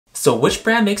So which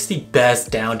brand makes the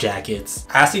best down jackets?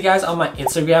 I asked you guys on my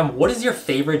Instagram, what is your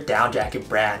favorite down jacket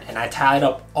brand? And I tallied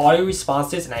up all your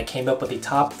responses and I came up with the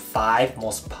top 5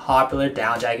 most popular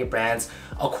down jacket brands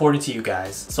according to you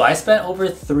guys. So I spent over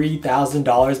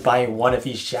 $3,000 buying one of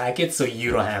these jackets, so you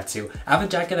don't have to. I have a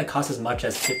jacket that costs as much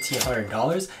as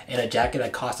 $1,500 and a jacket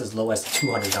that costs as low as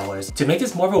 $200. To make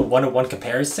this more of a one-to-one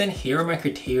comparison, here are my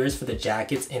criteria for the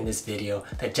jackets in this video.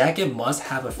 The jacket must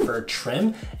have a fur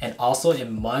trim, and also it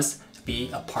must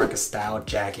be a Parka style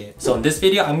jacket. So in this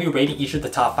video, I'm gonna be rating each of the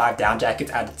top 5 down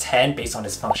jackets out of 10 based on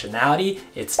its functionality,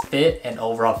 its fit, and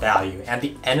overall value. At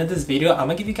the end of this video, I'm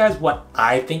gonna give you guys what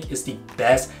I think is the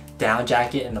best down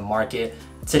jacket in the market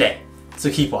today.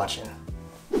 So keep watching.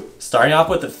 Starting off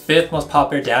with the 5th most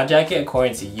popular down jacket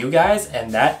according to you guys,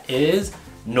 and that is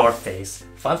North Face.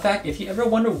 Fun fact, if you ever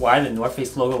wonder why the North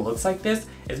Face logo looks like this,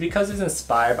 it's because it's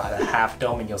inspired by the Half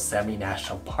Dome in Yosemite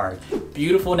National Park.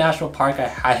 Beautiful national park, I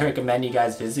highly recommend you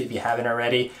guys visit if you haven't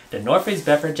already. The North Face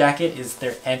Bedford jacket is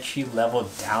their entry-level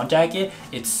down jacket.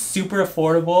 It's super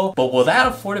affordable, but will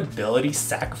that affordability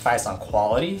sacrifice on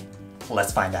quality?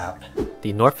 Let's find out.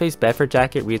 The North Face Bedford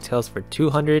jacket retails for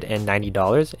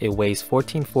 $290. It weighs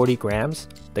 1440 grams.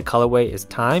 The colorway is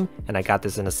Time, and I got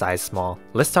this in a size small.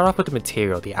 Let's start off with the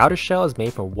material. The outer shell is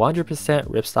made from 100%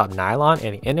 ripstop nylon,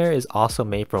 and the inner is also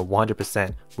made from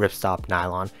 100% ripstop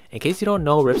nylon. In case you don't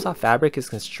know, ripstop fabric is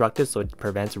constructed so it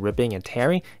prevents ripping and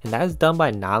tearing, and that is done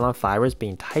by nylon fibers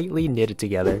being tightly knitted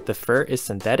together. The fur is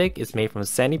synthetic. It's made from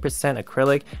 70%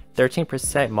 acrylic,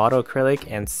 13% mono acrylic,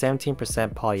 and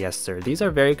 17% polyester. These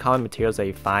are very common materials that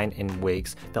you find in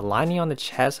wigs. The lining on the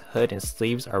chest, hood, and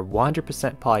sleeves are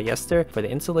 100% polyester. For the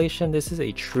insulation, this is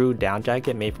a true down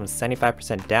jacket made from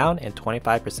 75% down and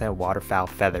 25% waterfowl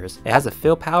feathers. It has a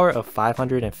fill power of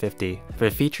 550. For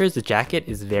the features, the jacket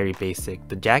is very basic.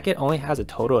 The jacket only has a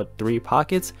total of 3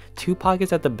 pockets, 2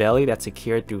 pockets at the belly that's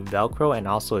secured through Velcro and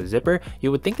also a zipper.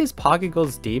 You would think this pocket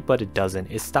goes deep, but it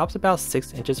doesn't. It stops about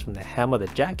 6 inches from the hem of the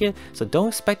jacket, so don't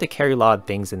expect to carry a lot of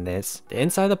things in this. The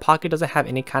inside of the pocket doesn't have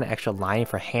any kind of extra lining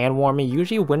for hand warming.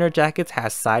 Usually winter jackets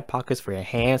has side pockets for your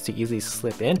hands to easily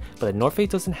slip in, but the North Face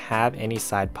doesn't have any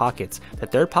side pockets. The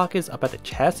third pocket is up at the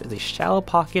chest, is a shallow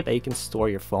pocket that you can store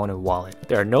your phone and wallet.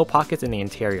 There are no pockets in the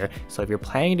interior, so if you're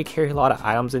planning to carry a lot of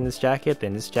items in this jacket,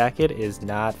 then this jacket is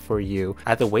not for you.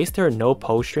 At the waist, there are no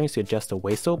pull strings to adjust the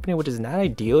waist opening, which is not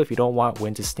ideal if you don't want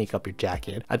wind to sneak up your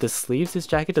jacket. At the sleeves, this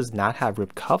jacket does not have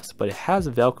ripped cuffs, but it has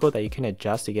Velcro that you can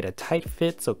adjust to get a tight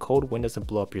fit so cold wind doesn't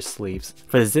blow up your sleeves.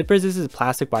 For the zippers, this is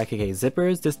plastic YKK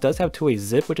zippers. This does have two-way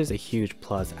zip, which is a huge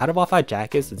plus. Out of all 5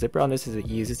 jackets, the zipper on this is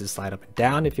the easiest to slide up and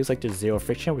down. It feels like there's zero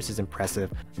friction, which is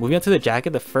impressive. Moving on to the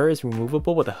jacket, the fur is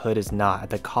removable, but the hood is not. At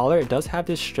the collar, it does have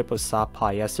this strip of soft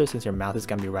polyester since your mouth is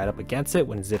going to be right up against it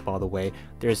when zip all the way.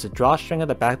 There's a drawstring at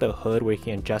the back of the hood where you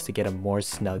can adjust to get a more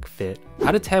snug fit.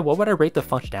 Out of 10, what would I rate the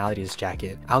functionality of this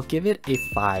jacket? I'll give it a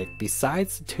 5.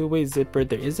 Besides the two-way zipper,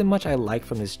 there isn't much I like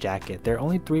from this jacket. There are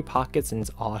only 3 pockets and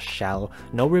it's all shallow.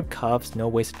 No rib cuffs, no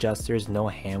waist adjusters, no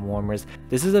hand warmers.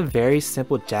 This is a very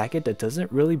simple jacket that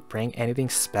doesn't really bring anything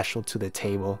special to the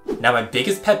table. Now my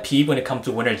biggest pet peeve when it comes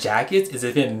to winter jackets is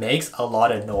if it makes a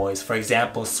lot of noise. For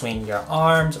example, swinging your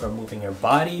arms or moving your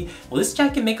body. Will this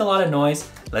jacket make a lot of noise?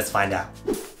 Let's find out.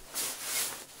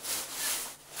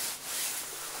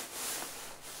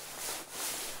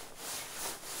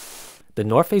 The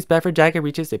North Face Bedford jacket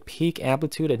reaches a peak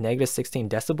amplitude of -16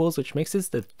 decibels, which makes this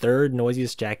the 3rd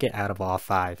noisiest jacket out of all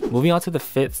 5. Moving on to the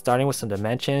fit, starting with some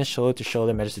dimensions. Shoulder to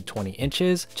shoulder measures to 20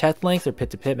 inches. Chest length or pit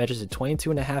to pit measures to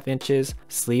 22.5 inches.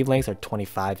 Sleeve lengths are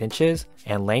 25 inches.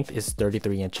 And length is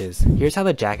 33 inches. Here's how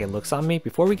the jacket looks on me.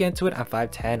 Before we get into it, I'm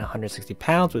 5'10", 160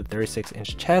 pounds with a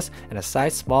 36-inch chest, and a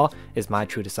size small is my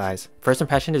true to size. First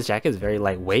impression, this jacket is very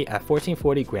lightweight. At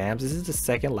 1440 grams, this is the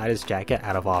 2nd lightest jacket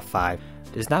out of all 5.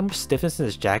 There's not much stiffness in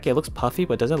this jacket. It looks puffy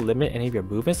but doesn't limit any of your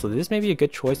movements, so this may be a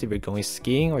good choice if you're going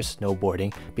skiing or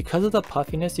snowboarding. Because of the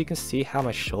puffiness, you can see how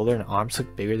my shoulder and arms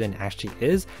look bigger than it actually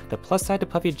is. The plus side to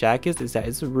puffy jackets is that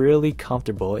it's really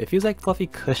comfortable. It feels like fluffy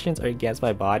cushions are against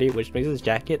my body, which makes this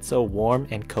jacket so warm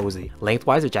and cozy.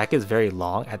 Lengthwise, the jacket is very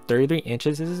long. At 33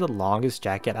 inches, this is the longest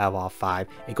jacket out of all 5.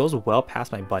 It goes well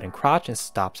past my butt and crotch and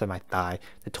stops at my thigh.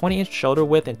 The 20-inch shoulder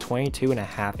width and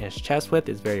 22.5-inch chest width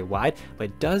is very wide, but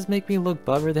it does make me look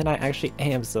buffer than I actually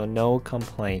am, so no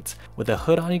complaints. With the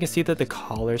hood on, you can see that the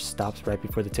collar stops right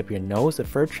before the tip of your nose. The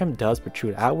fur trim does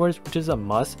protrude outwards, which is a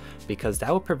must because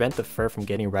that will prevent the fur from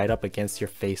getting right up against your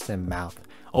face and mouth.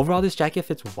 Overall, this jacket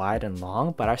fits wide and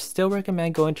long, but I still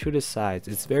recommend going true to size.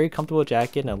 It's a very comfortable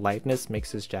jacket and lightness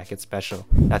makes this jacket special.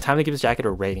 Now time to give this jacket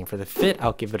a rating. For the fit,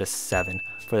 I'll give it a 7.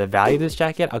 For the value of this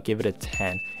jacket, I'll give it a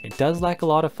 10. It does lack a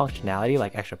lot of functionality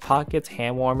like extra pockets,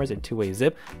 hand warmers, and two-way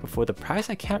zip, but for the price,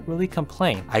 I can't really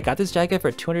complain. I got this jacket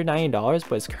for $290,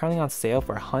 but it's currently on sale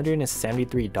for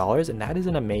 $173, and that is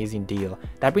an amazing deal.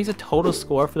 That brings a total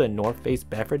score for the North Face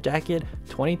Bedford jacket,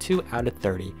 22 out of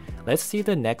 30. Let's see if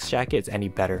the next jacket is any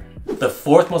better. The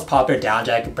fourth most popular down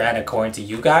jacket brand according to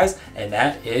you guys, and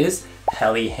that is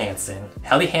Helly Hansen.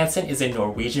 Helly Hansen is a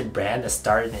Norwegian brand that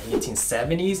started in the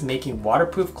 1870s making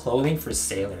waterproof clothing for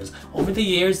sailors. Over the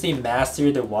years, they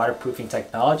mastered their waterproofing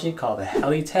technology called the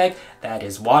Helly Tech that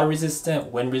is water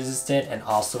resistant, wind resistant, and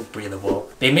also breathable.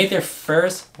 They made their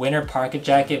first winter parka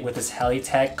jacket with this Helly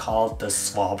Tech called the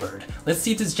Svalbard. Let's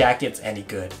see if this jacket's any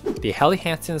good. The Helly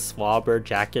Hansen Svalbard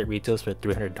jacket retails for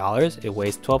 $300. It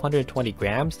weighs 1,220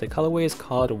 grams. The colorway is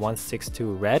called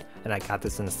 162 red, and I got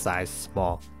this in a size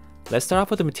small. Let's start off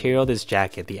with the material of this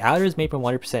jacket. The outer is made from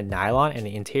 100% nylon and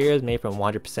the interior is made from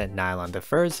 100% nylon. The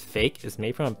fur is fake, is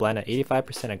made from a blend of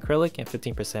 85% acrylic and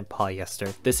 15%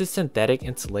 polyester. This is synthetic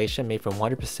insulation made from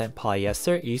 100%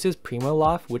 polyester. It uses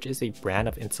Primaloft, which is a brand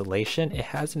of insulation. It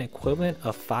has an equivalent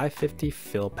of 550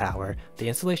 fill power. The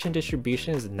insulation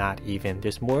distribution is not even.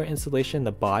 There's more insulation in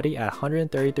the body at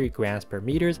 133 grams per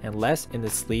meter and less in the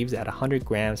sleeves at 100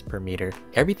 grams per meter.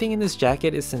 Everything in this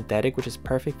jacket is synthetic, which is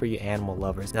perfect for you animal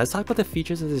lovers. Now let's talk about the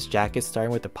features of this jacket,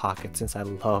 starting with the pockets, since I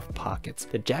love pockets.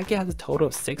 The jacket has a total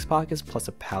of 6 pockets plus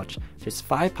a pouch. There's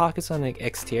 5 pockets on the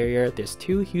exterior. There's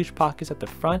 2 huge pockets at the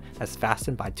front that's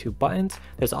fastened by 2 buttons.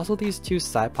 There's also these 2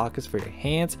 side pockets for your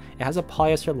hands. It has a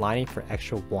polyester lining for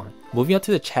extra warmth. Moving up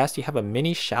to the chest, you have a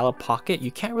mini shallow pocket.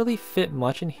 You can't really fit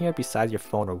much in here besides your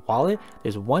phone or wallet.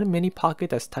 There's one mini pocket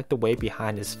that's tucked away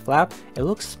behind this flap. It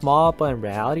looks small, but in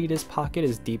reality this pocket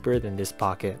is deeper than this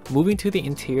pocket. Moving to the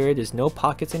interior, there's no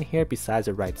pockets in here besides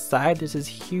the right side. There's this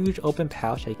huge open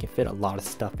pouch that you can fit a lot of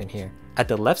stuff in here. At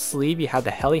the left sleeve, you have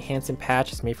the Helly Hansen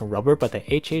patch. It's made from rubber, but the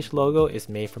HH logo is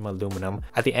made from aluminum.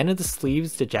 At the end of the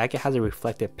sleeves, the jacket has a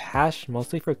reflective patch,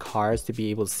 mostly for cars to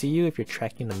be able to see you if you're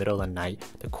trekking in the middle of the night.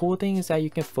 The cool thing is that you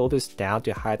can fold this down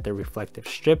to hide the reflective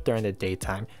strip during the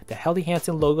daytime. The Helly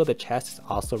Hansen logo, the chest is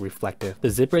also reflective. The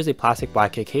zipper is a plastic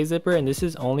YKK zipper, and this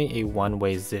is only a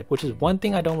one-way zip, which is one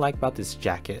thing I don't like about this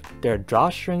jacket. There are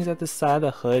drawstrings at the side of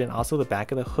the hood and also the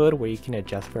back of the hood where you can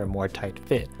adjust for a more tight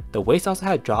fit. The waist also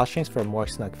has drawstrings for a more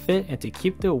snug fit and to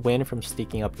keep the wind from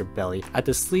sneaking up your belly. At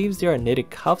the sleeves, there are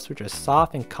knitted cuffs which are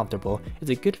soft and comfortable.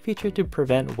 It's a good feature to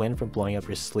prevent wind from blowing up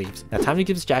your sleeves. Now time to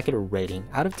give this jacket a rating.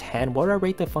 Out of 10, what would I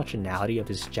rate the functionality of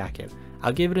this jacket?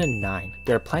 I'll give it a 9.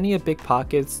 There are plenty of big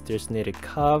pockets, there's knitted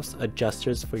cuffs,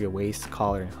 adjusters for your waist,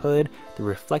 collar, and hood. The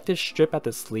reflective strip at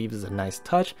the sleeves is a nice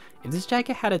touch. If this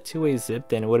jacket had a two-way zip,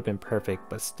 then it would have been perfect,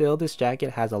 but still this jacket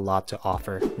has a lot to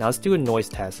offer. Now let's do a noise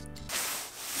test.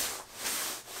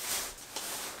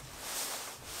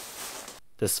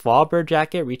 The Svalbard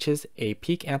jacket reaches a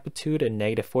peak amplitude of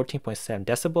negative 14.7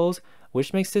 decibels,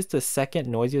 which makes this the second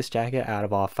noisiest jacket out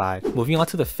of all 5. Moving on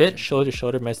to the fit, shoulder to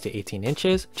shoulder measures to 18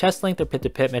 inches, chest length or pit to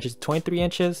pit measures to 23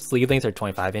 inches, sleeve lengths are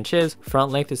 25 inches,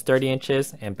 front length is 30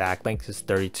 inches, and back length is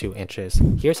 32 inches.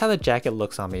 Here's how the jacket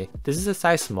looks on me. This is a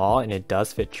size small and it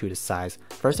does fit true to size.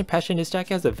 First impression, this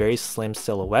jacket has a very slim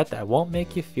silhouette that won't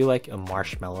make you feel like a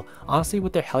marshmallow. Honestly,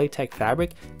 with their Helly Tech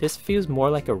fabric, this feels more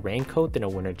like a raincoat than a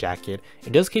winter jacket.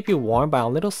 It does keep you warm, but I'm a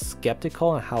little skeptical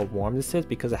on how warm this is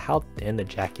because of how thin the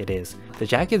jacket is. The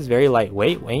jacket is very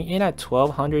lightweight, weighing in at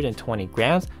 1,220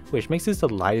 grams, which makes this the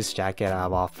lightest jacket out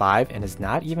of all 5 and is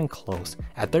not even close.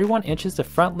 At 31 inches, the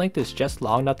front length is just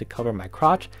long enough to cover my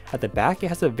crotch. At the back, it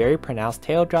has a very pronounced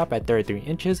tail drop at 33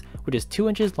 inches, which is 2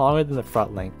 inches longer than the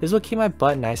front length. This will keep my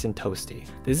butt nice and toasty.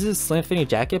 This is a slim fitting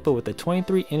jacket, but with a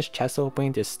 23-inch chest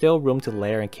opening, there's still room to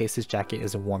layer in case this jacket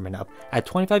isn't warm enough. At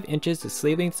 25 inches, the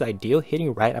sleeve length is ideal,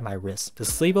 hitting right at my wrist. The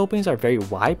sleeve openings are very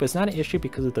wide, but it's not an issue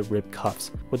because of the ribbed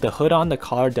cuffs. With the hood on, the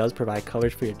collar does provide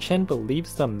coverage for your chin, but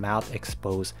leaves the mouth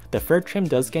exposed. The fur trim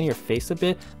does get in your face a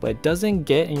bit, but it doesn't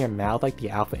get in your mouth like the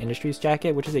Alpha Industries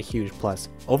jacket, which is a huge plus.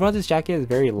 Overall, this jacket is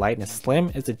very light and slim.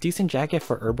 It's a decent jacket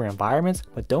for urban environments,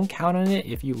 but don't count on it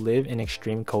if you live in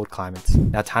extreme cold climates.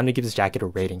 Now time to give this jacket a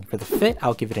rating. For the fit,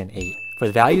 I'll give it an 8. For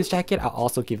the value of this jacket, I'll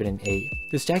also give it an 8.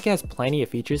 This jacket has plenty of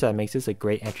features that makes this a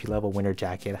great entry-level winter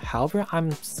jacket. However, I'm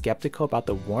skeptical about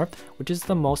the warmth, which is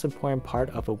the most important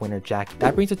part of a winter jacket.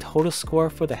 That brings a total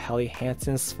score for the Helly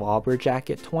Hansen Svalbard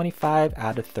jacket 25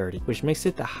 out of 30, which makes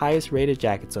it the highest rated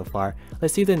jacket so far.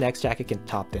 Let's see if the next jacket can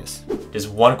top this.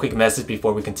 Just one quick message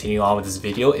before we continue on with this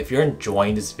video. If you're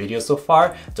enjoying this video so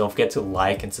far, don't forget to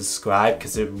like and subscribe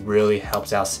because it really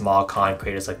helps out small content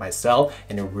creators like myself,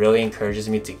 and it really encourages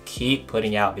me to keep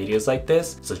putting out videos like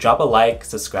this. So drop a like,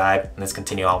 subscribe, and let's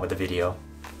continue on with the video.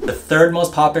 The third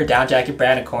most popular down jacket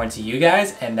brand according to you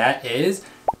guys, and that is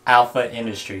Alpha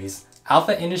Industries.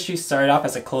 Alpha Industries started off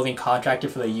as a clothing contractor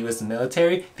for the US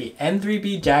military. The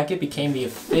N3B jacket became the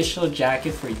official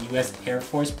jacket for US Air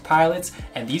Force pilots,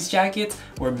 and these jackets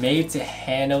were made to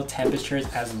handle temperatures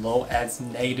as low as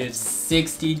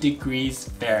 -60 degrees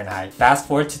Fahrenheit. Fast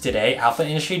forward to today, Alpha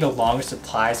Industries no longer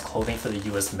supplies clothing for the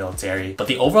US military, but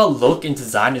the overall look and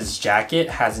design of this jacket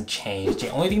hasn't changed.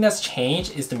 The only thing that's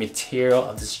changed is the material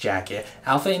of this jacket.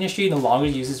 Alpha Industries no longer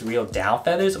uses real down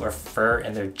feathers or fur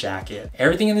in their jacket.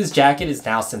 Everything in this jacket is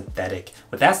now synthetic.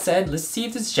 With that said, let's see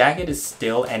if this jacket is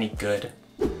still any good.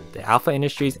 The Alpha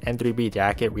Industries N3B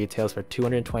jacket retails for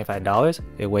 $225.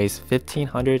 It weighs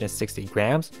 1,560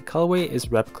 grams. The colorway is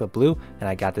replica blue, and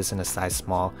I got this in a size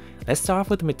small. Let's start off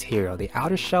with the material. The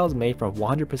outer shell is made from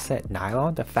 100%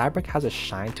 nylon. The fabric has a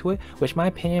shine to it, which in my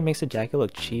opinion makes the jacket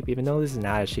look cheap. Even though this is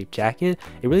not a cheap jacket,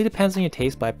 it really depends on your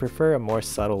taste, but I prefer a more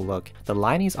subtle look. The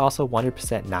lining is also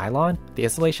 100% nylon. The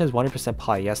insulation is 100%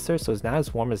 polyester, so it's not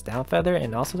as warm as down feather,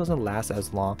 and also doesn't last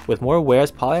as long. With more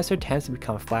wears, polyester tends to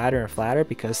become flatter and flatter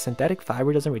because synthetic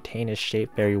fiber doesn't retain its shape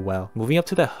very well. Moving up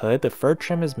to the hood, the fur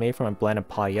trim is made from a blend of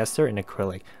polyester and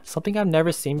acrylic. Something I've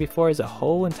never seen before is a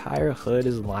whole entire hood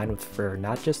is lined with fur,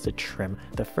 not just the trim.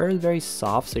 The fur is very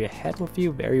soft, so your head will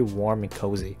feel very warm and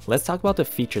cozy. Let's talk about the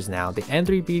features now. The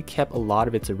N3B kept a lot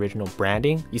of its original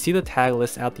branding. You see the tag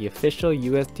lists out the official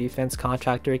US defense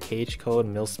contractor, cage code,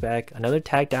 mil spec. Another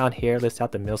tag down here lists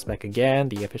out the mil spec again,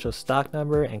 the official stock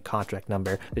number, and contract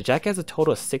number. The jacket has a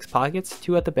total of 6 pockets,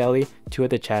 2 at the belly, 2 at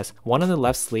the chest, 1 on the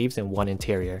left sleeves, and 1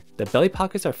 interior. The belly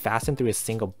pockets are fastened through a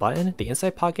single button. The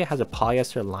inside pocket has a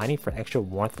polyester lining for extra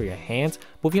warmth for your hands.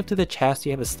 Moving up to the chest,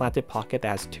 you have a slanted pocket that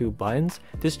has 2 buttons.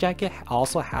 This jacket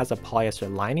also has a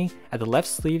polyester lining. At the left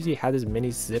sleeves, you have this mini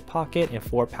zip pocket and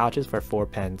 4 pouches for 4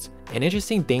 pens. An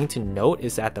interesting thing to note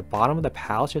is that at the bottom of the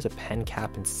pouch, there's a pen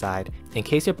cap inside. In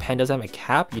case your pen doesn't have a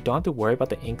cap, you don't have to worry about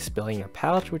the ink spilling your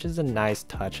pouch, which is a nice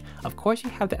touch. Of course, you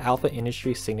have the Alpha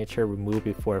Industries signature removed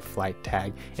before a flight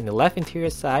tag. In the left interior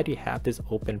side, you have this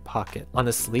open pocket. On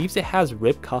the sleeves, it has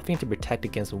rib cuffing to protect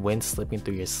against wind slipping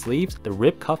through your sleeves. The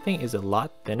rib cuffing is a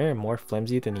lot thinner and more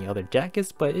flimsy than the other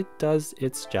jackets, but it does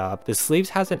its job. The sleeves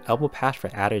has an elbow patch for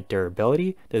added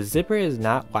durability. The zipper is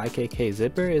not YKK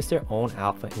zipper, it's their own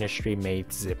Alpha Industry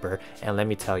made zipper, and let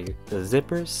me tell you, the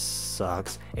zipper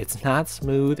sucks. It's not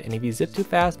smooth, and if you zip too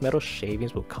fast, metal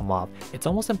shavings will come off. It's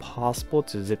almost impossible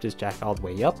to zip this jacket all the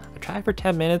way up. I tried for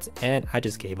 10 minutes and I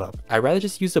just gave up. I'd rather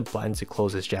just use the buttons to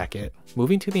close this jacket.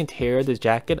 Moving to the interior of this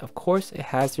jacket, of course, it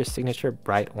has their signature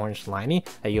bright orange lining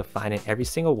that you'll find in every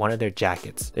single one of their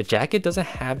jackets. The jacket doesn't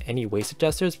have any waist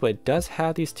adjusters, but it does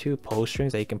have these 2 pull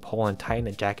strings that you can pull and tighten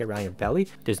the jacket around your belly.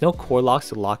 There's no core locks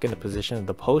to lock in the position of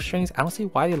the pull strings. I don't see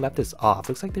why they left this off.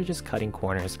 Looks like they're just cutting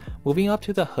corners. Moving up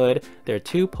to the hood, there are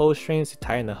 2 pull strings to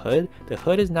tighten the hood. The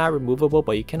hood is not removable,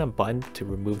 but you can unbutton to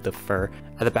remove the fur.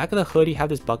 At the back of the hood, you have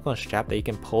this buckle and strap that you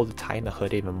can pull to tighten the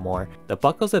hood even more. The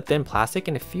buckle is a thin plastic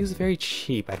and it feels very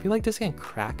cheap. I feel like this can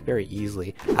crack very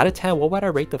easily. Out of 10, what would I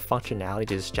rate the functionality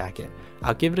to this jacket?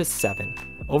 I'll give it a 7.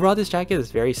 Overall, this jacket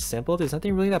is very simple. There's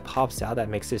nothing really that pops out that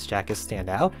makes this jacket stand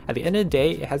out. At the end of the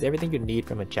day, it has everything you need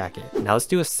from a jacket. Now let's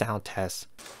do a sound test.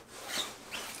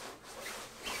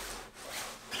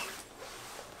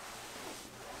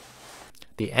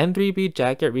 The N3B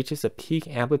jacket reaches a peak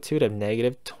amplitude of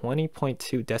negative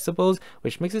 20.2 decibels,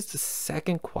 which makes it the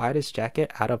second quietest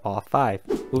jacket out of all 5.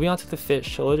 Moving on to the fit,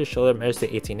 shoulder to shoulder measures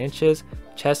to 18 inches,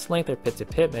 chest length or pit to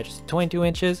pit measures to 22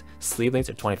 inches, sleeve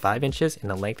lengths are 25 inches, and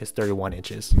the length is 31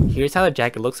 inches. Here's how the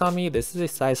jacket looks on me. This is a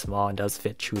size small and does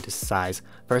fit true to size.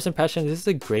 First impression, this is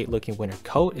a great looking winter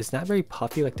coat. It's not very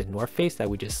puffy like the North Face that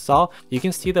we just saw. You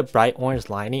can see the bright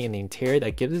orange lining in the interior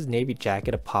that gives this navy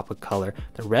jacket a pop of color.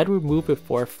 The red removed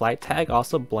before flight tag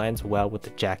also blends well with the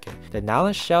jacket. The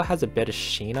nylon shell has a bit of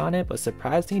sheen on it, but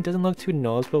surprisingly it doesn't look too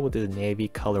noticeable with the navy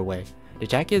colorway. The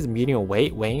jacket is medium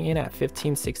weight, weighing in at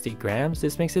 1560 grams.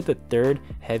 This makes it the third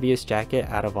heaviest jacket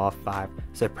out of all 5.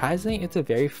 Surprisingly, it's a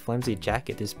very flimsy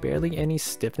jacket. There's barely any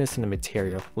stiffness in the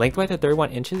material. Lengthwise at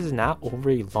 31 inches is not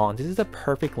overly long. This is the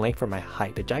perfect length for my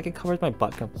height. The jacket covers my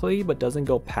butt completely but doesn't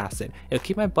go past it. It'll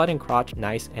keep my butt and crotch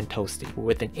nice and toasty.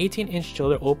 With an 18-inch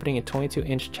shoulder opening and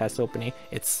 22-inch chest opening,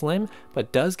 it's slim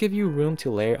but does give you room to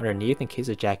layer underneath in case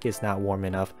the jacket is not warm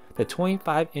enough. The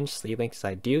 25-inch sleeve length is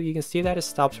ideal. You can see that it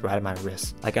stops right at my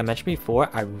wrist. Like I mentioned before,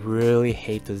 I really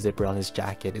hate the zipper on this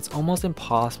jacket. It's almost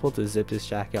impossible to zip this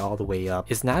jacket all the way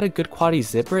up. It's not a good quality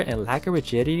zipper, and lack of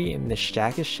rigidity in this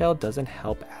jacket shell doesn't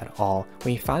help at all.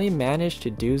 When you finally manage to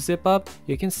do zip up,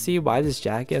 you can see why this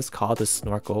jacket is called the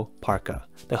snorkel parka.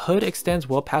 The hood extends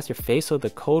well past your face, so the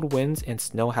cold winds and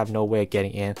snow have no way of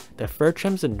getting in. The fur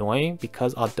trim is annoying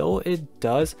because although it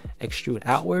does extrude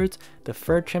outwards, the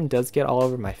fur trim does get all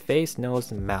over my face,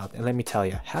 nose, and mouth. And let me tell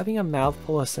you, having a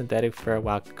mouthful of synthetic fur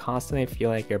while constantly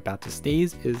feeling like you're about to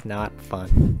sneeze is not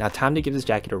fun. Now time to give this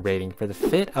jacket a rating. For the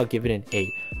fit, I'll give it an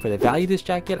 8. For the value of this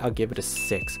jacket, I'll give it a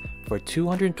 6. For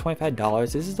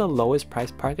 $225, this is the lowest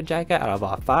priced Parka jacket out of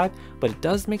all 5, but it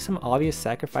does make some obvious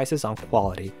sacrifices on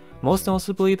quality. Most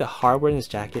noticeably, the hardware in this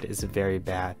jacket is very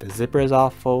bad. The zipper is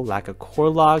awful, lack of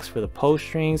cord locks for the post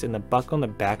strings, and the buckle on the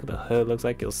back of the hood looks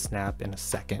like it'll snap in a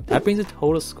second. That brings a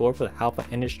total score for the Alpha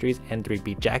Industries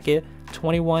N3B jacket,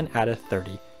 21 out of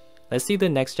 30. Let's see if the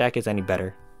next jacket is any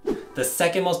better. The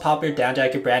second most popular down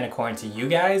jacket brand according to you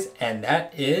guys, and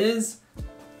that is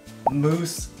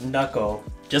Moose Knuckle.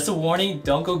 Just a warning,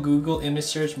 don't go Google image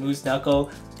search Moose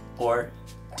Knuckle, or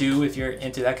do if you're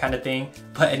into that kind of thing.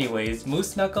 But anyways,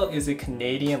 Moose Knuckle is a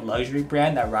Canadian luxury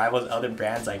brand that rivals other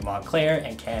brands like Montclair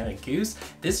and Canada Goose.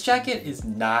 This jacket is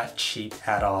not cheap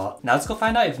at all. Now let's go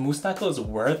find out if Moose Knuckle is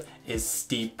worth its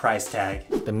steep price tag.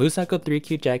 The Moose Knuckle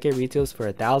 3Q jacket retails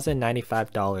for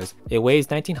 $1,095. It weighs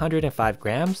 1905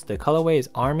 grams. The colorway is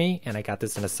Army, and I got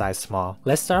this in a size small.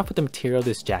 Let's start off with the material of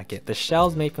this jacket. The shell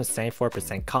is made from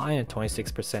 74% cotton and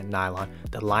 26% nylon.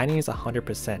 The lining is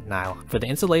 100% nylon. For the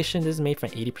insulation, this is made from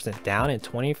 80% down and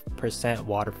 20%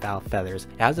 waterfowl feathers.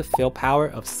 It has a fill power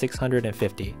of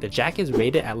 650. The jacket is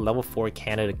rated at level 4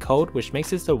 Canada code, which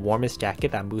makes this the warmest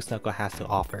jacket that Moose Knuckle has to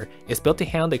offer. It's built to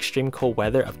handle the extreme cold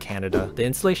weather of Canada. The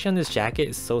insulation on this jacket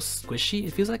is so squishy,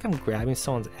 it feels like I'm grabbing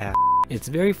someone's ass. It's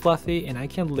very fluffy, and I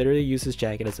can literally use this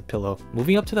jacket as a pillow.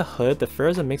 Moving up to the hood, the fur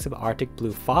is a mix of Arctic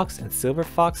blue fox and silver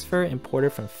fox fur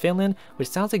imported from Finland, which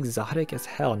sounds exotic as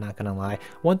hell, not gonna lie.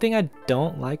 One thing I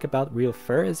don't like about real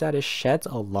fur is that it sheds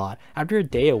a lot. After a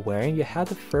day of wearing, you have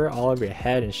the fur all over your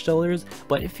head and shoulders,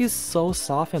 but it feels so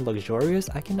soft and luxurious,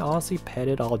 I can honestly pet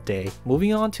it all day.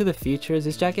 Moving on to the features,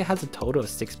 this jacket has a total of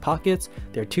 6 pockets.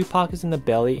 There are 2 pockets in the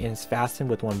belly and is fastened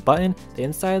with 1 button. The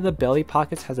inside of the belly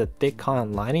pockets has a thick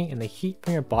cotton lining, and the heat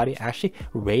from your body actually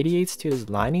radiates to this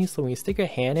lining, so when you stick your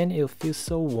hand in, it'll feel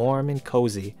so warm and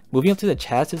cozy. Moving up to the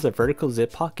chest is a vertical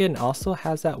zip pocket and also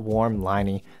has that warm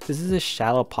lining. This is a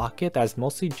shallow pocket that is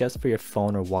mostly just for your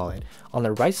phone or wallet. On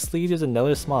the right sleeve, there's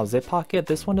another small zip pocket.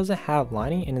 This one doesn't have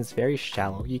lining and is very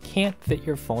shallow. You can't fit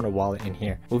your phone or wallet in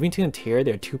here. Moving to the interior,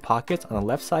 there are 2 pockets. On the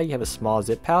left side, you have a small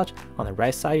zip pouch. On the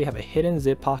right side, you have a hidden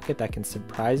zip pocket that can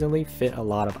surprisingly fit a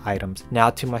lot of items. Now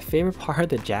to my favorite part of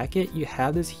the jacket, you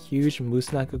have this huge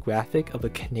Moose Knuckle graphic of a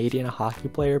Canadian hockey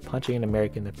player punching an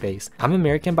American in the face. I'm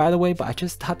American, by the way, but I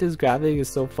just thought this graphic is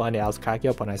so funny. I was cracking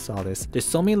up when I saw this. There's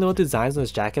so many little designs on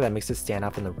this jacket that makes it stand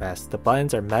out from the rest. The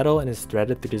buttons are metal and is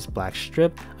threaded through this black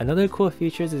strip. Another cool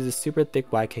feature is a super thick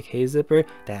YKK zipper.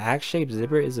 The axe-shaped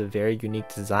zipper is a very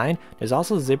unique design. There's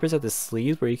also zippers at the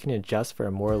sleeves where you can adjust for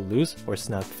a more loose or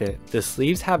snug fit. The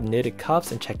sleeves have knitted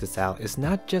cuffs, and check this out. It's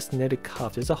not just knitted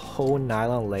cuffs. There's a whole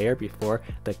nylon layer before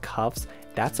the cuffs.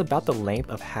 That's about the length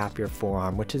of half your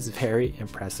forearm, which is very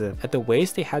impressive. At the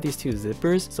waist, they have these 2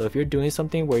 zippers, so if you're doing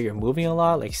something where you're moving a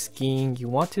lot, like skiing, you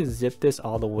want to zip this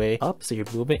all the way up so your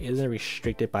movement isn't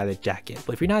restricted by the jacket.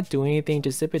 But if you're not doing anything,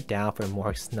 just zip it down for a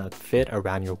more snug fit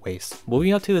around your waist.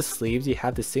 Moving up to the sleeves, you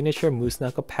have the signature Moose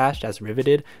Knuckle patch that's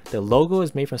riveted. The logo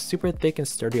is made from super thick and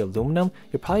sturdy aluminum.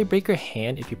 You'll probably break your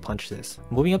hand if you punch this.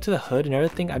 Moving up to the hood, another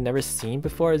thing I've never seen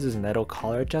before is this metal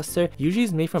collar adjuster. Usually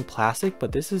it's made from plastic,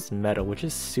 but this is metal, which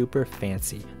is super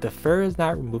fancy. The fur is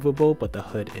not removable, but the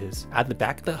hood is. At the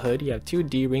back of the hood, you have 2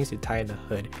 D-rings to tie in the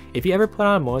hood. If you ever put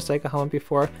on a motorcycle helmet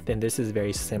before, then this is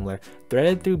very similar.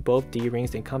 Threaded through both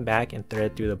D-rings, then come back and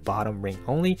thread through the bottom ring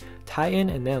only. Tie in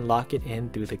and then lock it in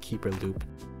through the keeper loop.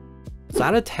 So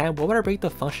out of 10, what would I rate the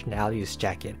functionality of this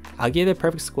jacket? I'll give it a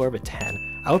perfect score of a 10.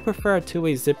 I would prefer a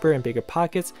 2-way zipper and bigger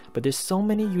pockets, but there's so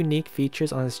many unique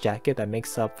features on this jacket that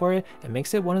makes up for it and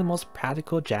makes it one of the most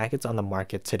practical jackets on the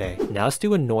market today. Now let's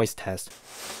do a noise test.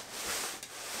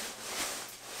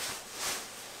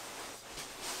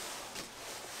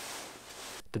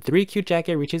 The 3Q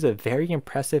jacket reaches a very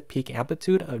impressive peak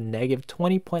amplitude of negative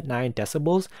 20.9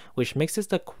 decibels, which makes this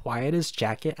the quietest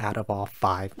jacket out of all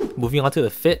 5. Moving on to the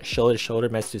fit, shoulder to shoulder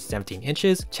measures to 17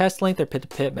 inches, chest length or pit to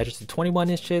pit measures to 21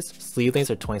 inches, sleeve lengths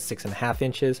are 26.5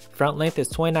 inches, front length is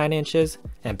 29 inches,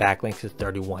 and back length is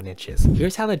 31 inches.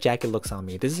 Here's how the jacket looks on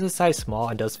me. This is a size small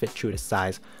and does fit true to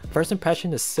size. First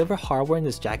impression, the silver hardware in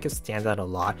this jacket stands out a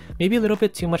lot. Maybe a little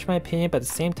bit too much in my opinion, but at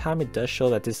the same time it does show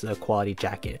that this is a quality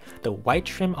jacket. The white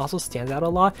trim also stands out a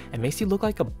lot and makes you look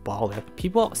like a baller.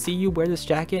 People see you wear this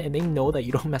jacket and they know that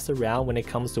you don't mess around when it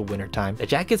comes to winter time. The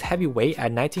jacket is heavyweight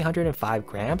at 1905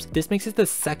 grams. This makes it the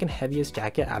second heaviest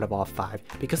jacket out of all 5.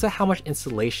 Because of how much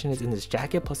insulation is in this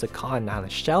jacket plus a cotton nylon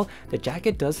shell, the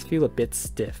jacket does feel a bit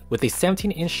stiff. With a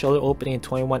 17-inch shoulder opening and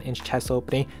 21-inch chest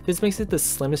opening, this makes it the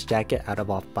slimmest jacket out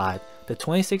of all 5. The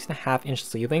 26.5-inch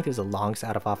sleeve length is the longest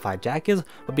out of all 5 jackets,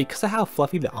 but because of how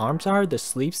fluffy the arms are, the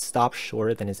sleeves stop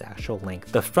shorter than its actual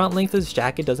length. The front length of this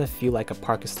jacket doesn't feel like a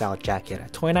Parka style jacket.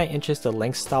 At 29 inches, the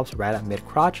length stops right at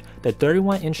mid-crotch. The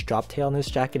 31-inch drop tail in this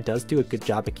jacket does do a good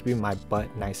job at keeping my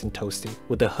butt nice and toasty.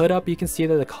 With the hood up, you can see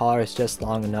that the collar is just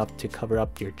long enough to cover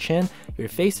up your chin. Your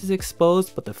face is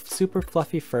exposed, but the super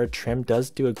fluffy fur trim does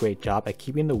do a great job at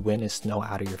keeping the wind and snow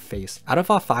out of your face. Out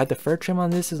of all 5, the fur trim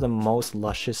on this is the most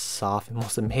luscious, soft, and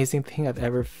most amazing thing I've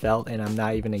ever felt, and I'm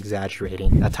not even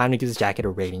exaggerating. Now time to give this jacket a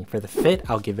rating. For the fit,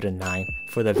 I'll give it a 9.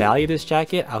 For the value of this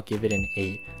jacket, I'll give it an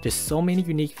 8. There's so many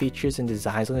unique features and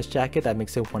designs on this jacket that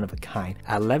makes it one of a kind.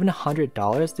 At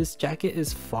 $1,100, this jacket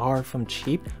is far from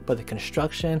cheap, but the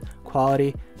construction,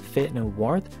 quality, fit, and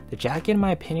warmth, the jacket in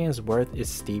my opinion is worth its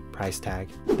steep price tag.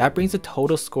 That brings the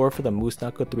total score for the Moose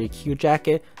Knuckle 3Q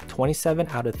jacket 27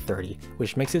 out of 30,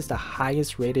 which makes it the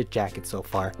highest rated jacket so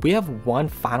far. We have one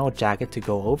final jacket to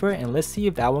go over, and let's see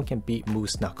if that one can beat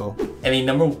Moose Knuckle. And the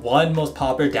number 1 most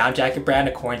popular down jacket brand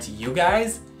according to you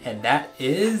guys, and that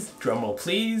is, drumroll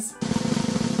please,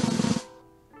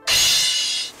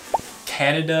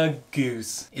 Canada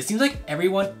Goose. It seems like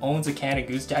everyone owns a Canada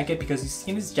Goose jacket because you've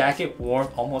seen this jacket worn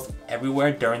almost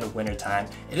everywhere during the winter time.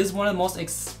 It is one of the most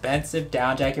expensive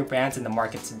down jacket brands in the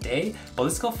market today, but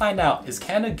let's go find out, is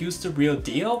Canada Goose the real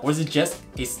deal or is it just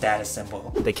a status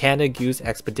symbol? The Canada Goose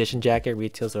Expedition jacket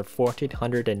retails for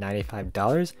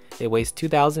 $1,495. It weighs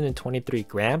 2,023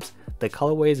 grams. The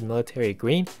colorway is military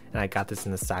green, and I got this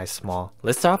in the size small.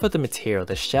 Let's start off with the material.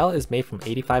 The shell is made from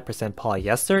 85%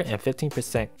 polyester and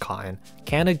 15% cotton.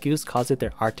 Canada Goose calls it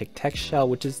their Arctic Tech shell,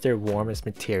 which is their warmest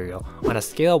material. On a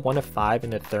scale of 1 to 5 in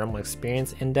the thermal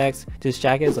experience index, this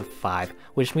jacket is a 5,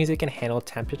 which means it can handle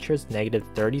temperatures negative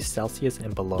 30 Celsius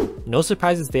and below. No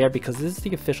surprises there because this is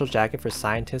the official jacket for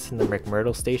scientists in the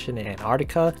McMurdo Station in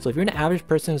Antarctica, so if you're an average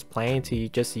person who's planning to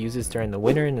just use this during the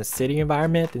winter in a city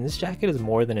environment, then this jacket is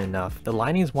more than enough. The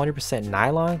lining is 100%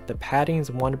 nylon, the padding is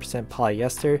 100%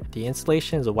 polyester, the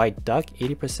insulation is a white duck,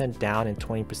 80% down and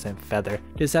 20% feather.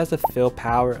 This has a fill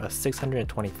power of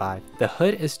 625. The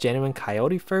hood is genuine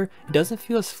coyote fur. It doesn't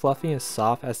feel as fluffy and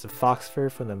soft as the fox fur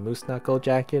from the Moose Knuckle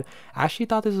jacket. I actually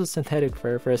thought this was synthetic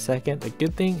fur for a second. The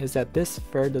good thing is that this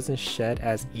fur doesn't shed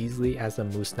as easily as the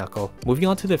Moose Knuckle. Moving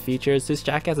on to the features, this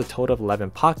jacket has a total of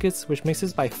 11 pockets, which makes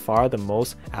this by far the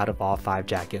most out of all 5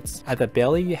 jackets. At the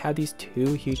belly, you have these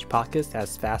 2 huge pockets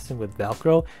that's fastened with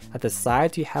Velcro. At the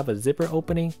sides, you have a zipper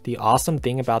opening. The awesome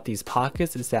thing about these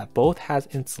pockets is that both has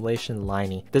insulation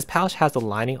lining. This pouch has the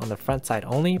lining on the front side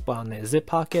only, but on the zip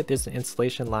pocket, there's an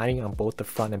insulation lining on both the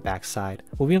front and back side.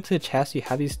 Moving up to the chest, you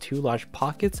have these 2 large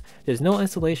pockets. There's no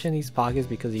insulation in these pockets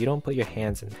because you don't put your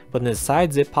hands in. But in the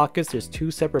side zip pockets, there's 2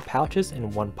 separate pouches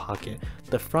in one pocket.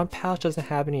 The front pouch doesn't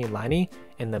have any lining,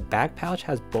 and the back pouch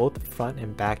has both front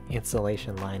and back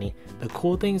insulation lining. The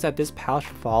cool thing is that this pouch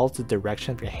follows the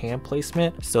direction of your hand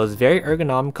placement, so it's very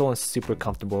ergonomical and super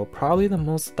comfortable. Probably the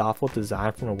most thoughtful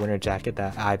design from a winter jacket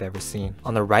that I've ever seen.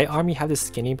 On the right arm, you have this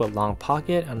skinny but long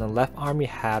pocket. On the left arm, you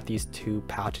have these 2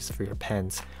 pouches for your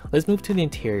pens. Let's move to the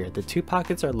interior. The 2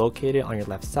 pockets are located on your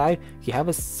left side. You have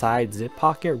a side zip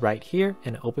pocket right here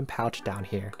and an open pouch down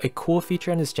here. A cool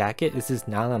feature on this jacket is this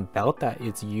nylon belt that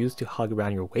is used to hug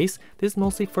around your waist. This is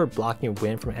mostly for blocking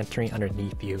wind from entering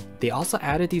underneath you. They also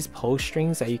added these pull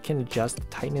strings that you can adjust the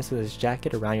tightness of this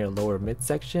jacket around your lower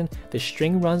midsection. The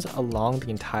string runs along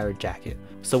the entire jacket.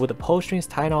 So with the pull strings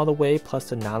tied all the way plus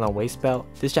the nylon waist belt,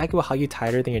 this jacket jacket will hug you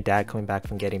tighter than your dad coming back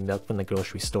from getting milk from the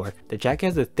grocery store. The jacket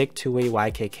has a thick two-way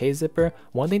YKK zipper.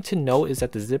 One thing to note is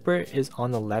that the zipper is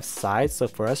on the left side, so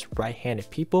for us right-handed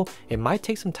people, it might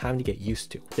take some time to get used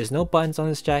to. There's no buttons on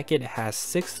this jacket. It has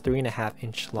 6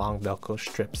 3.5-inch long Velcro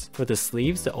strips. For the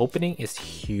sleeves, the opening is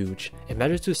huge. It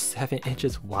measures to 7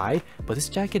 inches wide, but this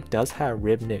jacket does have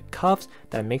rib knit cuffs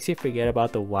that makes you forget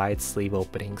about the wide sleeve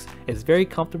openings. It's very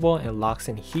comfortable and locks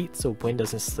in heat so wind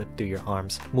doesn't slip through your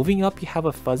arms. Moving up, you have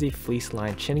a fuzzy fleece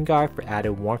lined chin guard for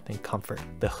added warmth and comfort.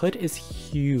 The hood is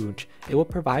huge. It will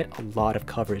provide a lot of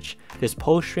coverage. There's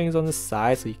pull strings on the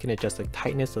side so you can adjust the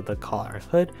tightness of the collar and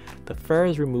hood. The fur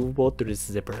is removable through the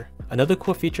zipper. Another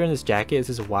cool feature in this jacket is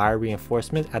this wire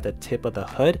reinforcement at the tip of the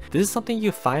hood. This is something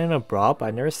you find in a bra, but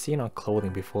I've never seen on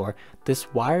clothing before.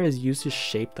 This wire is used to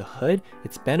shape the hood.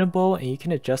 It's bendable and you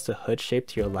can adjust the hood shape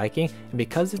to your liking, and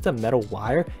because it's a metal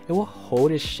wire, it will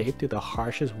hold its shape through the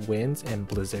harshest winds and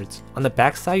blizzards. On the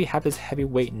back side, you have this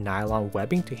heavyweight nylon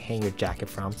webbing to hang your jacket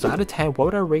from. So out of 10, what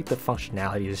would I rate the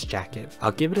functionality of this jacket?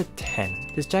 I'll give it a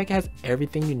 10. This jacket has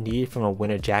everything you need from a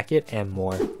winter jacket and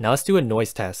more. Now let's do a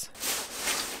noise test.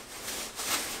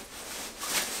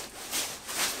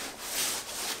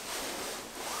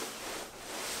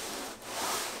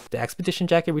 The Expedition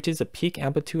jacket reaches a peak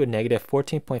amplitude of negative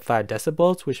 14.5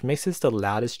 decibels, which makes this the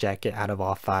loudest jacket out of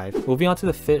all 5. Moving on to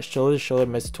the fit, shoulder to shoulder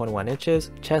measures 21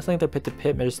 inches, chest length or pit to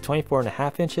pit measures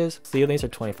 24.5 inches, sleeve lengths are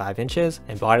 25 inches,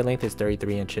 and body length is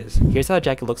 33 inches. Here's how the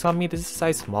jacket looks on me. This is a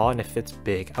size small and it fits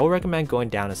big. I would recommend going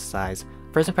down a size.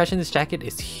 First impression, this jacket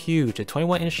is huge. A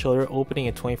 21-inch shoulder opening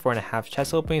and 24.5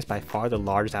 chest opening is by far the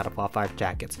largest out of all 5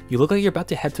 jackets. You look like you're about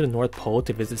to head to the North Pole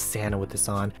to visit Santa with this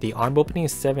on. The arm opening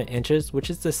is 7 inches, which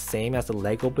is the same as the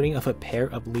leg opening of a pair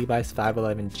of Levi's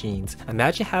 511 jeans.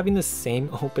 Imagine having the same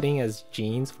opening as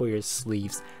jeans for your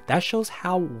sleeves. That shows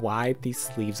how wide these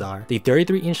sleeves are. The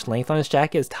 33-inch length on this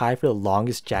jacket is tied for the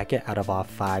longest jacket out of all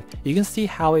 5. You can see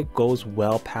how it goes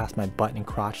well past my butt and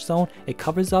crotch zone. It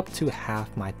covers up to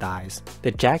half my thighs. The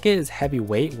jacket is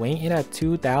heavyweight, weighing in at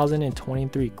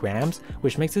 2,023 grams,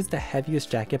 which makes it the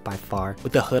heaviest jacket by far.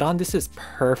 With the hood on, this is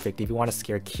perfect if you want to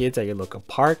scare kids at your local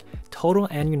park. Total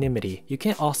anonymity. You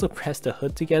can also press the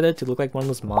hood together to look like one of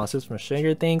those monsters from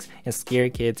Stranger Things and scare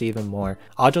kids even more.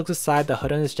 All jokes aside, the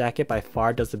hood on this jacket by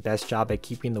far does the best job at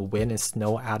keeping the wind and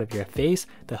snow out of your face.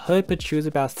 The hood protrudes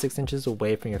about 6 inches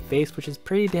away from your face, which is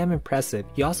pretty damn impressive.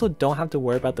 You also don't have to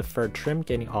worry about the fur trim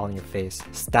getting all in your face.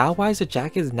 Style wise, the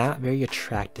jacket is not very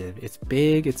attractive. It's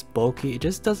big, it's bulky, it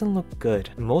just doesn't look good.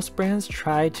 Most brands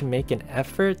try to make an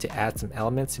effort to add some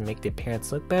elements to make the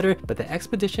appearance look better, but the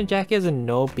Expedition jacket is a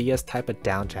no BS type of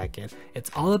down jacket.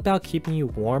 It's all about keeping you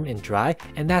warm and dry,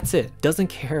 and that's it. Doesn't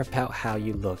care about how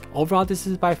you look. Overall, this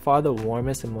is by far the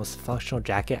warmest and most functional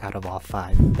jacket out of all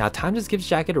 5. Now time to give this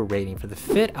jacket a rating. For the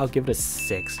fit, I'll give it a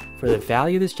 6. For the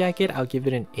value of this jacket, I'll give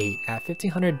it an 8. At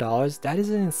 $1,500, that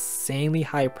is an insanely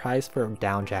high price for a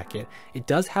down jacket. It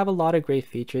does have a lot of great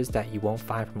features that you won't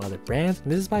find from other brands,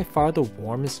 and this is by far the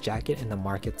warmest jacket in the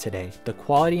market today. The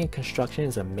quality and construction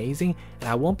is amazing, and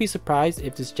I won't be surprised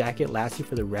if this jacket lasts you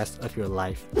for the rest of your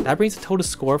life. That brings the total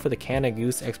score for the Canada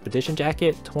Goose Expedition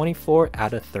jacket, 24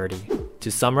 out of 30. To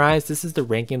summarize, this is the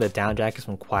ranking of the down jackets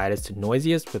from quietest to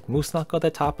noisiest, with Moose Knuckle at the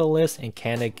top of the list and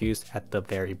Canada Goose at the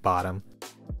very bottom.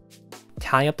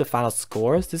 Tallying up the final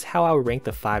scores, this is how I would rank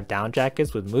the 5 down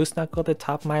jackets, with Moose Knuckle at the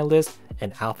top of my list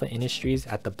and Alpha Industries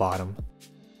at the bottom.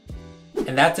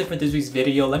 And that's it for this week's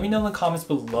video. Let me know in the comments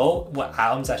below what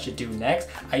items I should do next.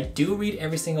 I do read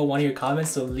every single one of your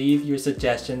comments, so leave your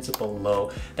suggestions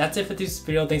below. That's it for this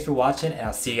video. Thanks for watching, and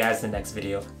I'll see you guys in the next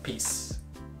video. Peace.